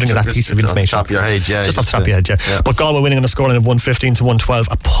that piece of information. Off the top of your head, yeah. Just off the top of your head, yeah. But Galway winning on a scoreline of 115 to 112.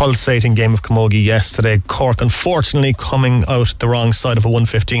 A pulsating game of camogie yesterday. Cork unfortunately coming out the wrong side of a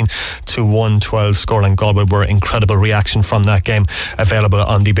 115 to 112 scoreline. Galway were incredible reaction from that game, available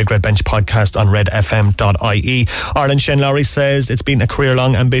on the Big Red Bench podcast on redfm.ie. Ireland Shane Lowry says it's been a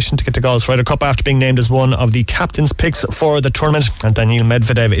career-long ambition to get the Gauls Ryder Cup after being named as one of the captain's picks for the tournament. And Daniil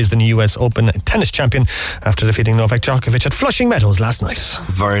Medvedev is the new US Open tennis champion after defeating Novak Djokovic at Flushing Meadows last night.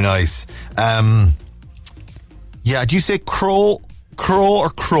 Very nice. Do you say crow or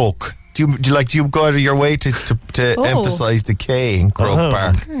croak? Do you go out of your way to emphasise the K in Croke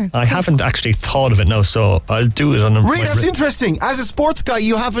Park? I haven't actually thought of it now, so I'll do it on a... Really, that's interesting. As a sports guy,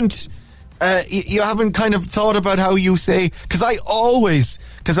 you haven't kind of thought about how you say...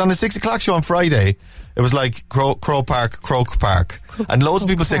 Because on the 6 o'clock show on Friday, it was like Croke Park, and loads of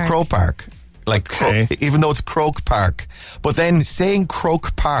people say Croke Park. Even though it's Croke Park. But then saying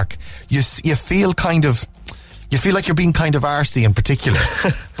Croke Park, you feel kind of... You feel like you're being kind of arsey in particular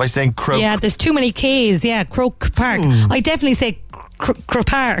by saying Croke. Yeah, there's too many K's. Yeah, Croke Park. I definitely say Croke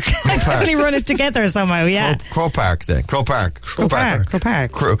Park. I definitely run it together somehow. Yeah, Croke Park then. Croke Park.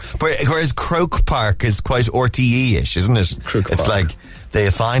 Whereas Croke Park is quite RTE-ish, isn't it? It's like the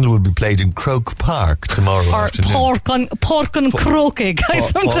final will be played in Croke Park tomorrow afternoon. Pork and croquig, I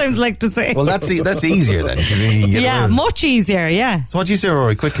sometimes like to say. Well, that's easier then. Yeah, much easier, yeah. So what do you say,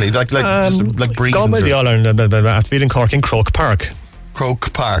 Rory, quickly? Like breezing. Go by the All-Ireland after beating Cork in Croke Park.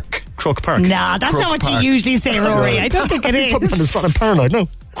 Croke Park. Nah, that's not what you usually say, Rory. I don't think it is. Put me on the spot. I'm paranoid, no.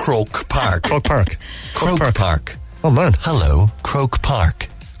 Croke Park. Croke Park. Oh, man. Hello, Croke Park.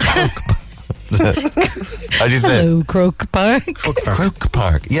 How do you say? Hello, Croke Park. Croke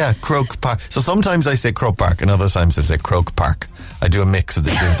Park. Yeah, Croke Park. So sometimes I say Croke Park and other times I say Croke Park. I do a mix of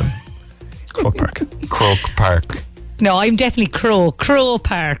the two of them. Croke Park. No, I'm definitely Crow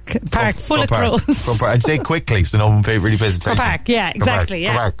Park. Full of crows. Crow Park. I'd say quickly so no one really pays attention. Crow Park, yeah, exactly.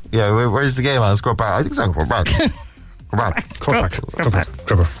 Crow Park. Yeah, where's the game on? It's Crow Park. I think it's on Crow Park. Crow Park.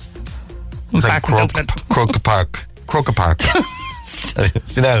 It's like Croke Park.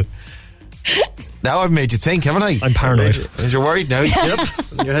 See now. Now I've made you think, haven't I? I'm paranoid. You're worried now. Yep.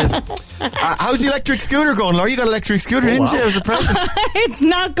 How's the electric scooter going, Laura? You got an electric scooter, didn't you, as a present? It's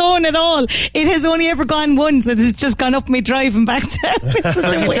not going at all. It has only ever gone once, and it's just gone up me driving back down. It's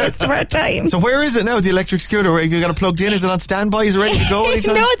such a waste of our time. So where is it now, the electric scooter? Have you got it plugged in? Is it on standby? Is it ready to go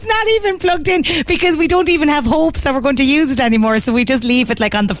anytime? No, it's not even plugged in because we don't even have hopes that we're going to use it anymore, so we just leave it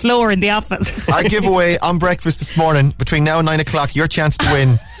on the floor in the office. I give away on breakfast this morning, between now and 9 o'clock, your chance to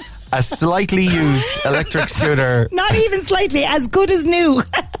win a slightly used electric scooter. Not even slightly, as good as new.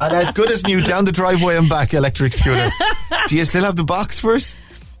 And as good as new, down the driveway and back electric scooter. Do you still have the box for it?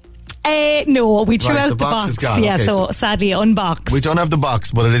 No, we threw out the box is gone. Yeah, Okay, so so sadly unboxed. We don't have the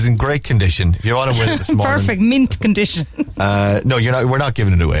box, but it is in great condition. If you want to win it this morning. Perfect, mint condition. No, you're not. We're not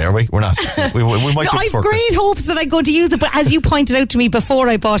giving it away, are we? We're not. We might No, do it I've for great Christmas. hopes that I'm going to use it, but as you pointed out to me before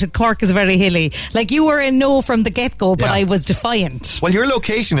I bought it, Cork is very hilly. Like, you were a no from the get-go, but Yeah. I was defiant. Well, your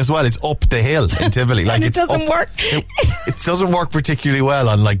location as well is up the hill in Tivoli. Like And it it's doesn't up- work. It doesn't work particularly well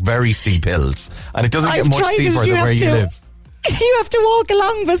on like very steep hills, and it doesn't get I've much tried it, steeper you than have where you to. live. You have to walk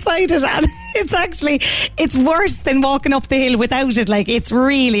along beside it, and it's worse than walking up the hill without it. Like, it's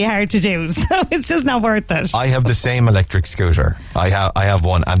really hard to do, so it's just not worth it. I have the same electric scooter. I have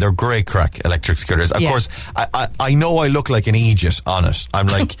one, and they're great crack electric scooters. Of course, I know I look like an idiot on it. I'm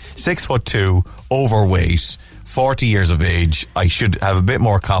like 6'2", overweight, 40 years of age. I should have a bit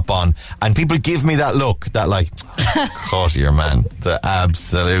more cop on, and people give me that look, that like, cut your man, the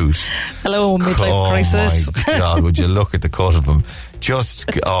absolute. Hello, midlife crisis. Oh my God, would you look at the cut of him? Just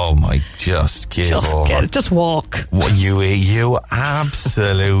give over. Just walk. What you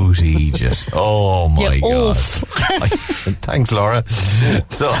absolute idiot. Oh my God. Thanks, Laura.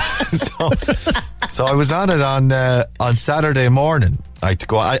 So I was on it on Saturday morning. I had to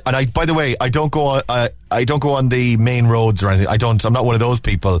go. By the way, I don't go on the main roads or anything. I'm not one of those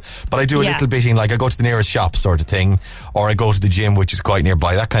people. But I do a little bit in, like, I go to the nearest shop sort of thing, or I go to the gym, which is quite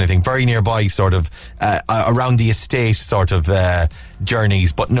nearby. That kind of thing, very nearby, sort of around the estate, sort of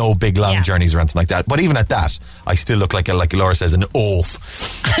journeys, but no big long journeys or anything like that. But even at that, I still look like Laura says, an oaf.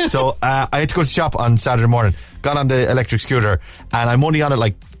 So I had to go to the shop on Saturday morning. Got on the electric scooter, and I'm only on it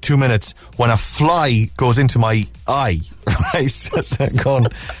like 2 minutes when a fly goes into my eye, right?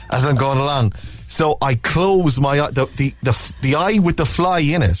 as I'm going along. So I close my eye, the eye with the fly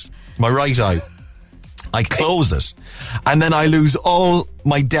in it, my right eye. I close it, and then I lose all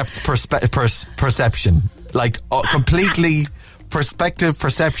my depth perception, like completely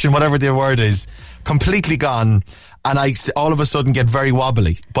perception, whatever the word is, completely gone. And I all of a sudden get very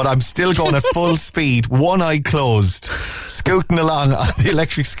wobbly, but I'm still going at full speed, one eye closed, scooting along on the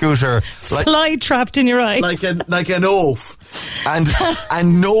electric scooter, like fly trapped in your eye, like an oaf, and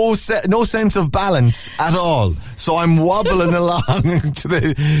no sense of balance at all. So I'm wobbling along to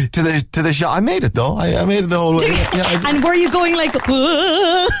the shop. I made it though. I made it the whole way. And were you going like?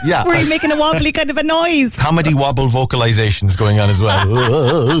 Yeah. Were you making a wobbly kind of a noise? Comedy wobble vocalizations going on as well.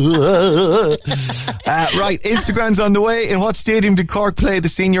 Right, Instagram's on the way. In what stadium did Cork play the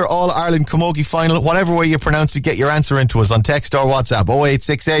Senior All-Ireland Camogie Final? Whatever way you pronounce it, get your answer into us on text or WhatsApp.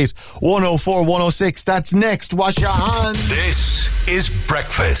 0868 104 106. That's next. Wash your hands. This is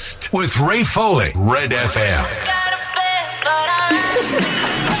Breakfast with Ray Foley, Red FM.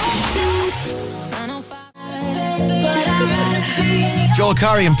 Joel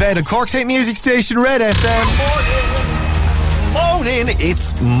Curry in bed at Cork's hit music station, Red FM. Morning.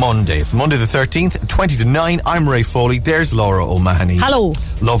 It's Monday. It's Monday the 13th, 20 to 9. I'm Ray Foley. There's Laura O'Mahony. Hello.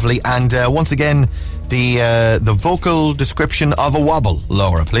 Lovely. And once again, the vocal description of a wobble,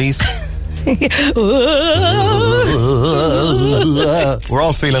 Laura, please. We're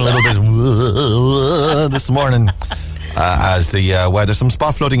all feeling a little bit this morning as the weather. Some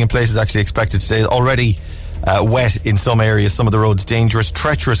spot flooding in places actually expected today. Already wet in some areas, some of the roads dangerous,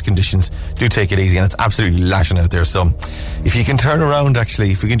 treacherous conditions. Do take it easy, and it's absolutely lashing out there. So if you can turn around,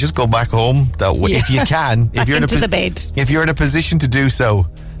 actually, if we can just go back home, that way, if you can, if you're into the bed, if you're in a position to do so,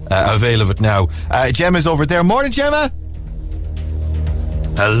 avail of it now. Gemma's over there. Morning, Gemma.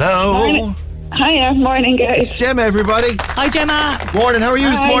 Hello. Morning. Hiya, morning, guys. It's Gemma, everybody. Hi, Gemma. Morning. How are you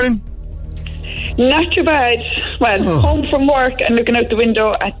this morning? Not too bad. Well, home from work and looking out the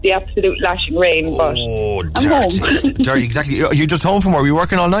window at the absolute lashing rain, but I'm home. Dirty, exactly. Are you just home from work? Were you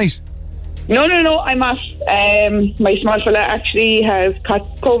working all night? No, I'm off. My small fella actually has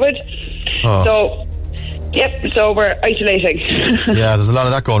caught COVID. So, so we're isolating. Yeah, there's a lot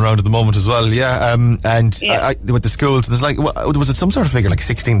of that going around at the moment as well. Yeah, I, with the schools, there's like, was it some sort of figure, like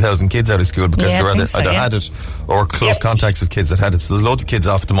 16,000 kids out of school because they either had it or close contacts with kids that had it. So there's loads of kids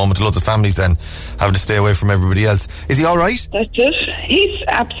off at the moment, loads of families then having to stay away from everybody else. Is he all right? That's it. He's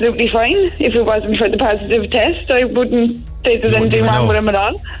absolutely fine. If it wasn't for the positive test, I wouldn't say there's anything wrong with him at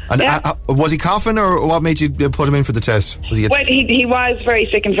all. And was he coughing, or what made you put him in for the test? Was he? Well, he was very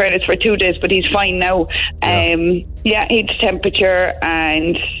sick in fairness for 2 days, but he's fine now. He'd temperature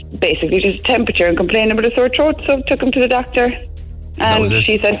and basically just temperature and complaining about a sore throat, so took him to the doctor and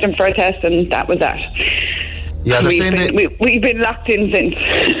she sent him for a test, and that was that. Yeah, they're saying we've been locked in since.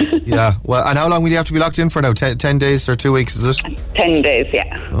 Yeah, well, and how long will you have to be locked in for now? 10 days or 2 weeks, is it? 10 days,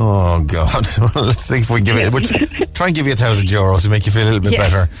 yeah. Oh, God. Let's see if we can give it... We'll try and give you €1,000 to make you feel a little bit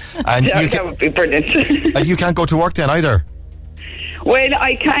better. And that would be brilliant. And you can't go to work then either? Well,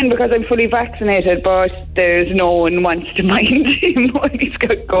 I can because I'm fully vaccinated, but there's no one wants to mind him when he's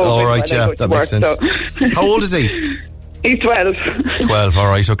got COVID. Oh, right, yeah, that makes sense. So. How old is he? He's 12. 12, all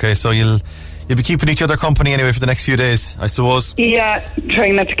right, okay. So you'll be keeping each other company anyway for the next few days, I suppose. Yeah,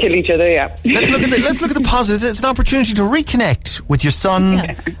 trying not to kill each other, yeah. Let's look at the positives. It's an opportunity to reconnect with your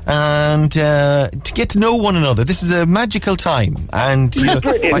son and to get to know one another. This is a magical time, and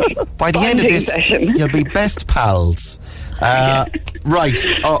by the end of this, you'll be best pals. Right,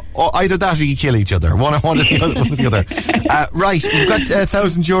 either that or you kill each other. One or the other. Right, we've got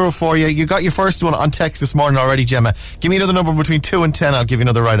 €1,000 for you. You got your first one on text this morning already, Gemma. Give me another number between 2 and 10. I'll give you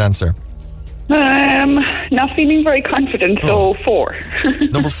another right answer. Not feeling very confident, so 4.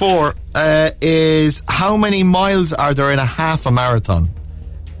 Number 4 is how many miles are there in a half a marathon?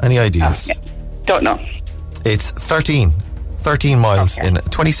 Any ideas? Don't know. It's 13 miles in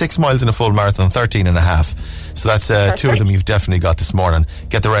 26 miles in a full marathon, 13 and a half. So that's 2 of them you've definitely got this morning.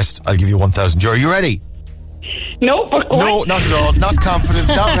 Get the rest, I'll give you €1,000. You ready? No, but no, not at all. Not confident,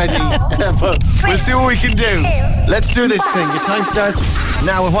 not ready. But we'll see what we can do. Let's do this thing. Your time starts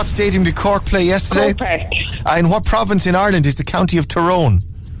now. In what stadium did Cork play yesterday? Croke Park. In what province in Ireland is the county of Tyrone?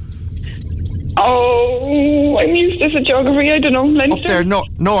 Oh, I'm useless at geography. I don't know. Leinster? Up there,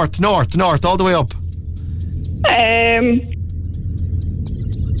 north, all the way up.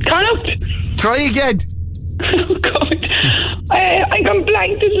 Connacht. Try again. Oh, God. I got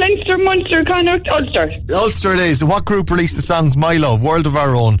blanked. Is Leinster, Munster, Connacht, Ulster. Ulster it is. What group released the song My Love, World of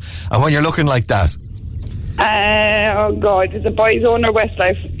Our Own? And when you're looking like that? Oh, God. Is it Boyzone or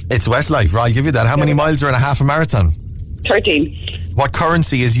Westlife? It's Westlife, right? I'll give you that. How many miles are in a half a marathon? 13. What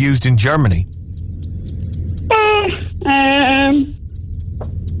currency is used in Germany?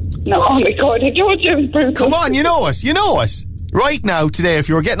 No, oh my God. I told you it was brutal. Come on, you know it. Right now, today, if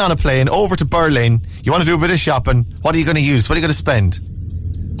you were getting on a plane over to Berlin, you want to do a bit of shopping, what are you going to use? What are you going to spend?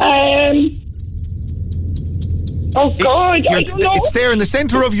 Oh, God, I don't know. It's there in the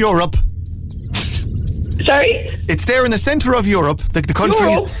centre of Europe. Sorry? It's there in the centre of Europe. The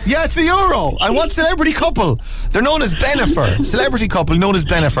country Euro? Yeah, it's the Euro. And what celebrity couple? They're known as Bennifer. Celebrity couple known as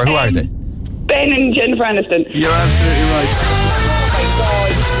Bennifer. Who are they? Ben and Jennifer Aniston. You're absolutely right.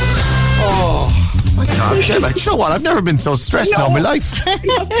 Oh, my God, Gemma. Do you know what? I've never been so stressed in all my life.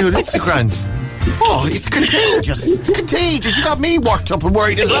 Dude, it's grand. Oh, it's contagious. You got me worked up and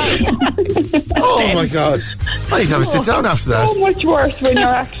worried as well. Oh, my God. I need to have a sit down after that. So much worse when you're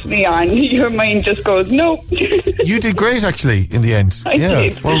actually on. Your mind just goes, no. You did great, actually, in the end. I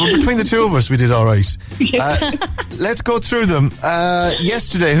did. Well, between the two of us, we did all right. Let's go through them.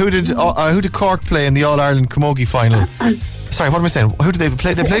 Yesterday, who did Cork play in the All-Ireland Camogie final? Sorry, what am I saying? Who did they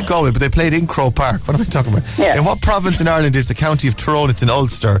play? They played Galway, but they played in Croke Park. What am I talking about? Yeah. In what province in Ireland is the county of Tyrone? It's in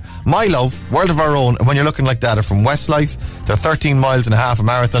Ulster. My Love, World of Our Own, and When You're Looking Like That are from Westlife. They're 13 miles and a half a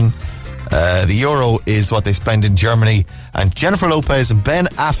marathon. The Euro is what they spend in Germany. And Jennifer Lopez and Ben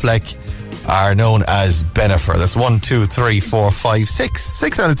Affleck are known as Bennifer. That's 1, 2, 3, 4, 5, 6.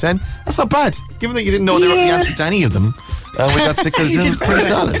 6 out of 10. That's not bad. Given that you didn't know the answers to any of them. We got 6 out of 10. It's pretty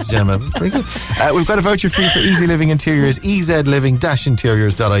solid, Gemma. It's pretty good. We've got a voucher for you for Easy Living Interiors.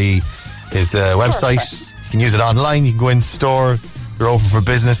 ezliving-interiors.ie is the website. You can use it online. You can go in store. You're open for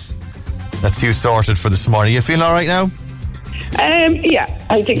business. That's you sorted for this morning. You feeling all right now? Yeah,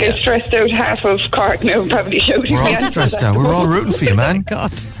 I think I stressed out half of Cork now. Probably shouting. We're all stressed out. We're all rooting for you, man.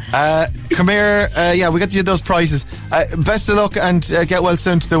 God. Come here. We got you those prizes. Best of luck and get well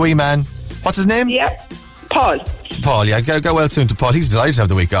soon to the wee man. What's his name? Yeah, Paul. Paul, yeah. Get well soon to Paul. He's delighted to have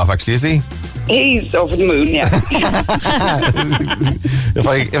the week off, actually, is he? He's over the moon, yeah.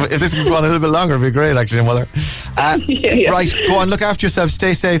 if this could go on a little bit longer, it'd be great, actually, Mother. Yeah. Right, go on, look after yourself,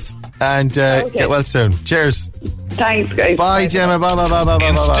 stay safe, and get well soon. Cheers. Thanks, guys. Bye, Gemma. Bye.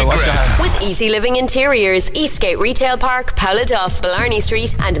 Wash your hands. With Easy Living Interiors, Eastgate Retail Park, Powladuff, Blarney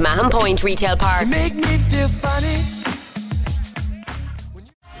Street, and Mahon Point Retail Park. You make me feel funny.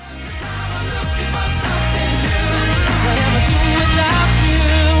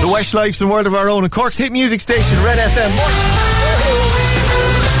 The Westlifes and World of Our Own, and Cork's hit music station, Red FM.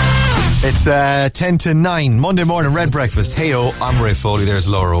 It's 10 to 9, Monday morning, Red Breakfast. Hey-o, I'm Ray Foley, there's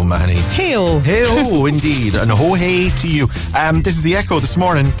Laura O'Mahony. Hey-o. Hey-o, indeed, and ho-hey to you. This is the Echo this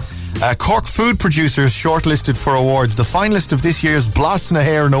morning. Cork food producers shortlisted for awards. The finalist of this year's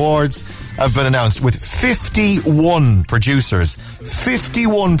Blas-na-HÉireann Awards have been announced with 51 producers.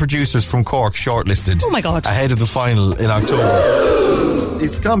 51 producers from Cork shortlisted. Oh my God. Ahead of the final in October.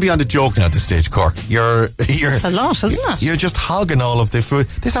 It's gone beyond a joke now at this stage, Cork. It's a lot, isn't it? You're just hogging all of the food.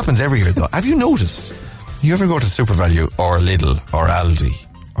 This happens every year, though. Have you noticed? You ever go to Super Value or Lidl or Aldi?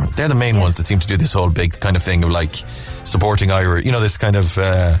 They're the main ones that seem to do this whole big kind of thing of like supporting Irish, this kind of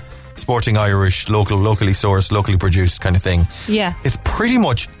supporting Irish, locally sourced, locally produced kind of thing. Yeah. It's pretty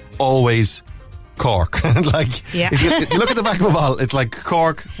much always Cork. If you look at the back of a bottle, it's like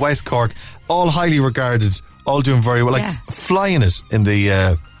Cork, West Cork, all highly regarded, all doing very well, flying it in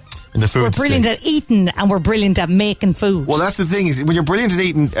the food. We're brilliant at eating and we're brilliant at making food. Well, that's the thing is when you're brilliant at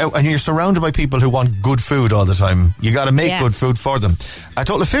eating and you're surrounded by people who want good food all the time, you got to make good food for them. A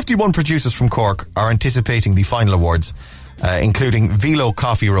total of 51 producers from Cork are anticipating the final awards, including Velo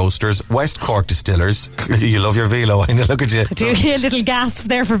Coffee Roasters, West Cork Distillers. You love your Velo, I know, look at you. I do a little gasp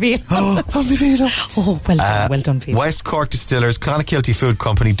there for Velo. Oh, love me Velo. Oh, well done, Velo. West Cork Distillers, Clonakilty Food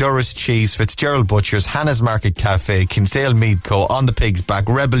Company, Durrus Cheese, Fitzgerald Butchers, Hannah's Market Cafe, Kinsale Mead Co, On the Pig's Back,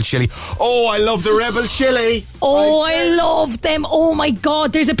 Rebel Chili. Oh, I love the Rebel Chili. Oh, I love them. Oh my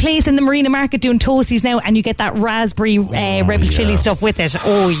God, there's a place in the Marina Market doing toasties now and you get that raspberry Rebel Chili stuff with it.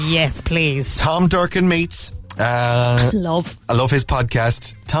 Oh yes, please. Tom Durkin Meats. I love his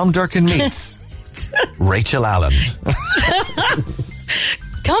podcast. Tom Durkin Meets Rachel Allen.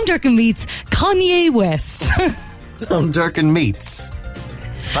 Tom Durkin meets Kanye West. Tom Durkin meets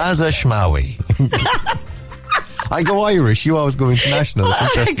Baza Shmawi. I go Irish, you always go international. It's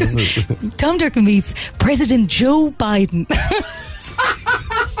interesting, isn't it? Tom Durkin meets President Joe Biden.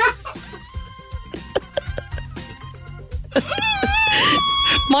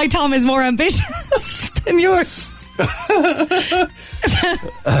 My Tom is more ambitious than yours.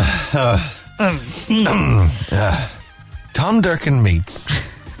 Tom Durkin meets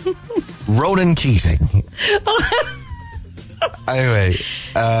Ronan Keating. Anyway,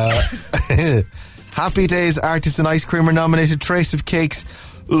 Happy Days Artisan Ice Cream are nominated. Trace of Cakes,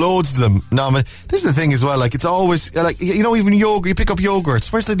 loads of them nominated. This is the thing as well, like it's always like, even yogurt, you pick up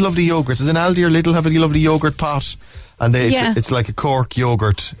yogurts. Where's the lovely yogurts? Does an Aldi or Lidl have a lovely yogurt pot? And it's like a Cork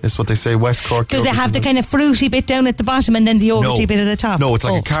yogurt, is what they say, West Cork Does yogurt. it have the kind of fruity bit down at the bottom and then the yogurty bit at the top? No, it's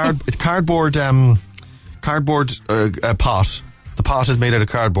like it's cardboard pot. The pot is made out of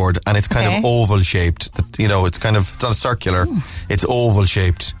cardboard and it's kind of oval shaped. It's not a circular. It's oval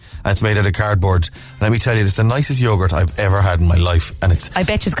shaped and it's made out of cardboard. And let me tell you, it's the nicest yogurt I've ever had in my life. And I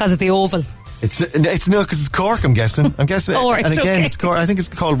bet you it's because of the oval. It's no, because it's Cork, I'm guessing. Oh, right, and again, okay. it's Cork. I think it's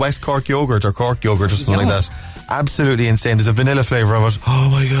called West Cork yogurt or Cork yogurt or something like that. Absolutely insane. There's a vanilla flavour of it. Oh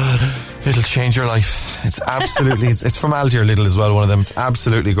my God, it'll change your life. It's absolutely. it's from Aldi or Lidl as well. One of them. It's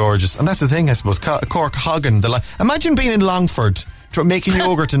absolutely gorgeous. And that's the thing, I suppose. Cork hogging the life. Imagine being in Longford, making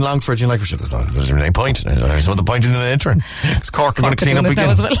yogurt in Longford. You're like, there's any point. There's no point in the entering. It's Cork. I'm going to clean up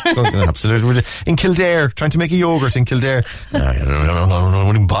again. Well. Absolutely. In Kildare, trying to make a yogurt in Kildare. I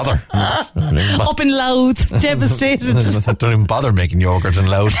don't even bother. Up in Louth, devastated. Don't even bother making yogurt in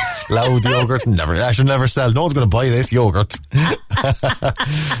Louth. Louth yogurt. I should never sell. No one's going to buy this yogurt.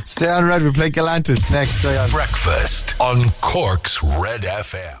 Stay on Red. We play Galantis next. Stay on. Breakfast on Cork's Red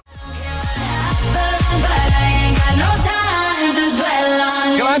FM.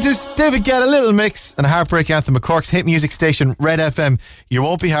 Galantis, David Guetta, Little Mix, and a heartbreak anthem of Cork's hit music station, Red FM. You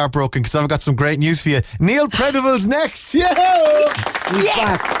won't be heartbroken because I've got some great news for you. Neil Predable's next. Yeah! He's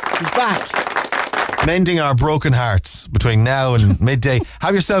back. He's back. Mending our broken hearts between now and midday.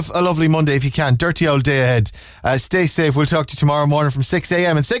 Have yourself a lovely Monday if you can. Dirty old day ahead. Stay safe. We'll talk to you tomorrow morning from 6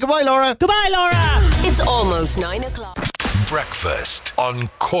 a.m. And say goodbye, Laura. Goodbye, Laura. It's almost 9 o'clock. Breakfast on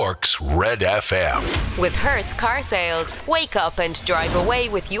Cork's Red FM. With Hertz Car Sales. Wake up and drive away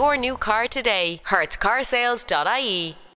with your new car today. hertzcarsales.ie